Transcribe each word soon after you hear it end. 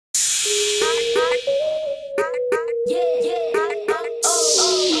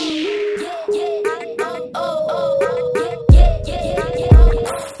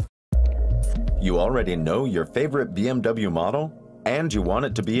already know your favorite BMW model and you want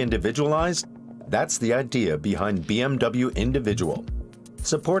it to be individualized? That's the idea behind BMW Individual,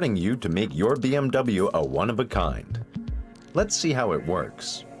 supporting you to make your BMW a one-of-a-kind. Let's see how it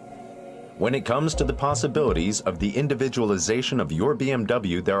works. When it comes to the possibilities of the individualization of your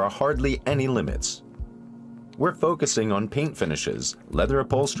BMW, there are hardly any limits. We're focusing on paint finishes, leather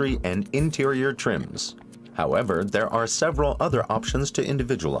upholstery, and interior trims. However, there are several other options to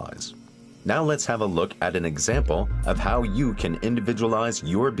individualize. Now let's have a look at an example of how you can individualize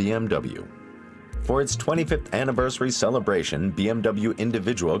your BMW. For its 25th anniversary celebration, BMW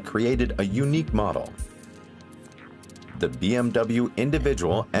Individual created a unique model, the BMW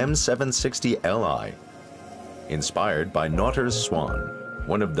Individual M760Li, inspired by Nauter's Swan,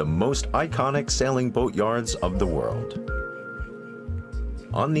 one of the most iconic sailing boat yards of the world.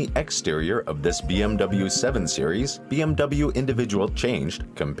 On the exterior of this BMW 7 Series, BMW Individual changed,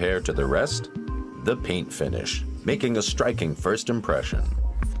 compared to the rest, the paint finish, making a striking first impression.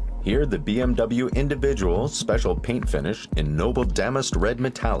 Here, the BMW Individual special paint finish in noble damask red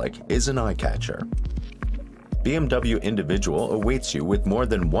metallic is an eye-catcher. BMW Individual awaits you with more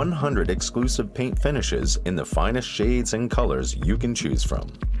than 100 exclusive paint finishes in the finest shades and colors you can choose from.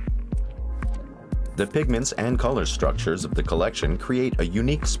 The pigments and color structures of the collection create a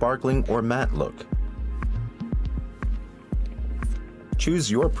unique sparkling or matte look. Choose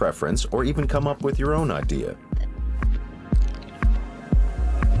your preference or even come up with your own idea.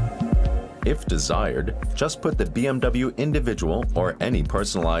 If desired, just put the BMW Individual or any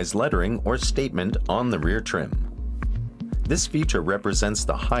personalized lettering or statement on the rear trim. This feature represents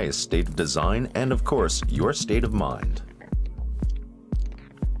the highest state of design and, of course, your state of mind.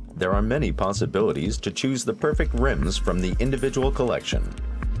 There are many possibilities to choose the perfect rims from the Individual collection.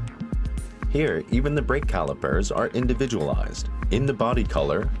 Here, even the brake calipers are individualized, in the body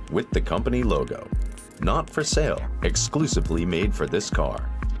color with the company logo. Not for sale, exclusively made for this car.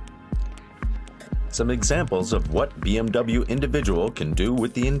 Some examples of what BMW Individual can do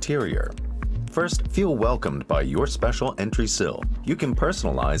with the interior. First, feel welcomed by your special entry sill. You can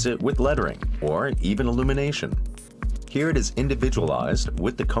personalize it with lettering or even illumination. Here it is individualized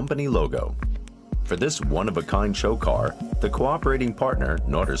with the company logo. For this one-of-a-kind show car, the cooperating partner,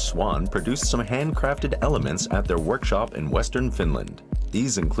 Nauter's Swan, produced some handcrafted elements at their workshop in Western Finland.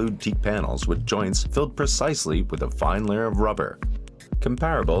 These include teak panels with joints filled precisely with a fine layer of rubber,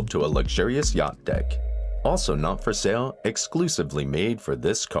 comparable to a luxurious yacht deck. Also not for sale, exclusively made for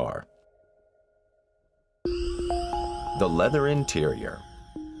this car. The leather interior.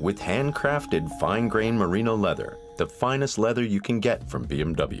 With handcrafted fine-grain merino leather, the finest leather you can get from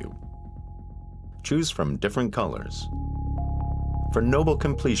BMW. Choose from different colors. For noble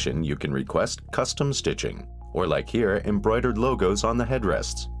completion, you can request custom stitching, or like here, embroidered logos on the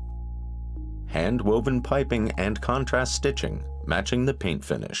headrests. Hand-woven piping and contrast stitching, matching the paint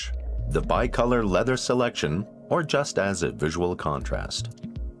finish. The bicolor leather selection, or just as a visual contrast.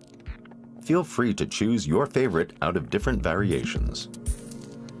 Feel free to choose your favorite out of different variations.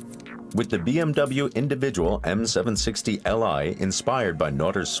 With the BMW Individual M760Li inspired by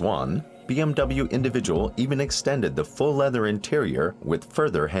Nauter's Swan, BMW Individual even extended the full leather interior with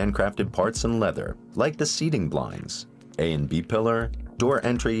further handcrafted parts in leather, like the seating blinds, A and B pillar, door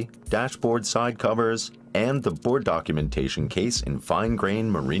entry, dashboard side covers, and the board documentation case in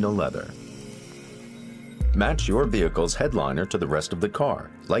fine-grain merino leather. Match your vehicle's headliner to the rest of the car,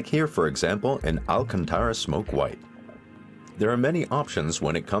 like here for example in Alcantara Smoke White. There are many options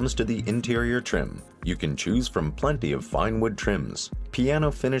when it comes to the interior trim. You can choose from plenty of fine wood trims, piano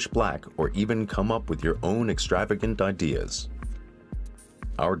finish black, or even come up with your own extravagant ideas.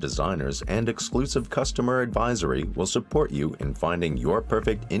 Our designers and exclusive customer advisory will support you in finding your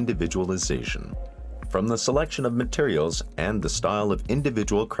perfect individualization. From the selection of materials and the style of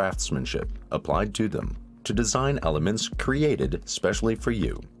individual craftsmanship applied to them, to design elements created specially for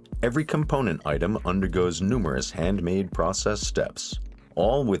you. Every component item undergoes numerous handmade process steps,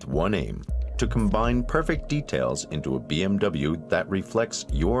 all with one aim: to combine perfect details into a BMW that reflects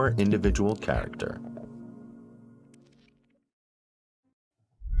your individual character.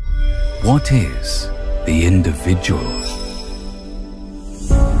 What is the individual?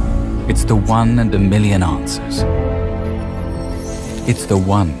 It's the one and a million answers. It's the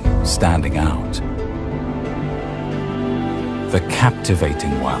one standing out. The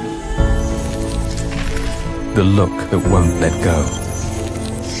captivating one. The look that won't let go.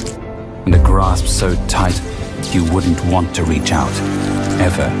 And a grasp so tight you wouldn't want to reach out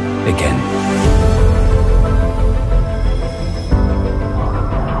ever again.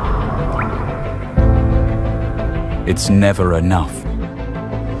 It's never enough.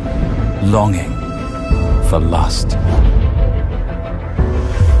 Longing for lust.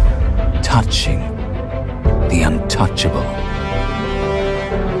 Touching the untouchable.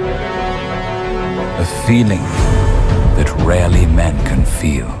 A feeling that rarely men can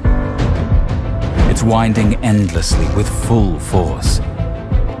feel. It's winding endlessly with full force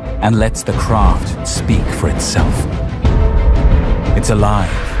and lets the craft speak for itself. It's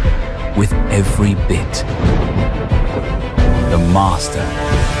alive with every bit. The master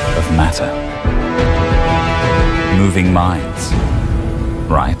of matter. Moving minds,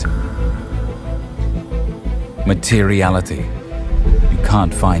 right? Materiality. You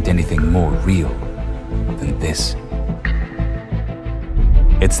can't find anything more real than this.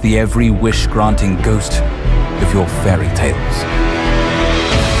 It's the every wish-granting ghost of your fairy tales.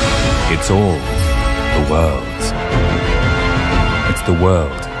 It's all the world's. It's the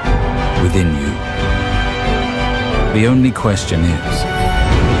world within you. The only question is,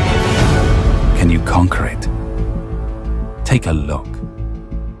 can you conquer it? Take a look.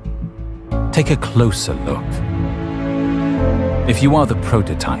 Take a closer look. If you are the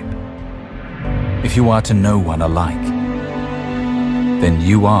prototype, if you are to no one alike, then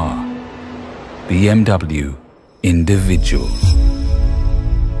you are BMW individual.